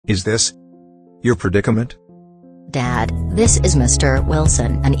Is this your predicament? Dad, this is Mr.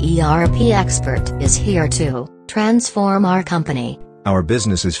 Wilson, an ERP expert, is here to transform our company. Our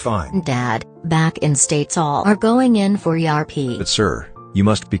business is fine. Dad, back in States all are going in for ERP. But sir, you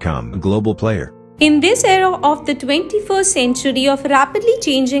must become a global player. In this era of the 21st century of rapidly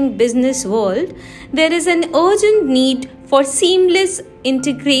changing business world, there is an urgent need for seamless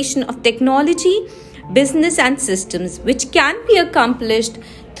integration of technology, business and systems, which can be accomplished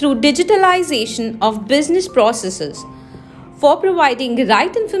through digitalization of business processes, for providing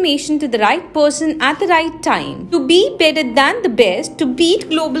right information to the right person at the right time. To be better than the best, to beat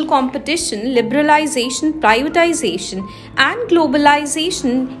global competition, liberalization, privatization and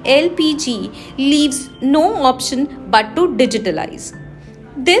globalization, LPG leaves no option but to digitalize.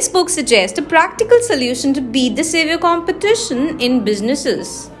 This book suggests a practical solution to beat the severe competition in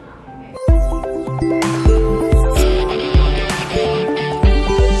businesses.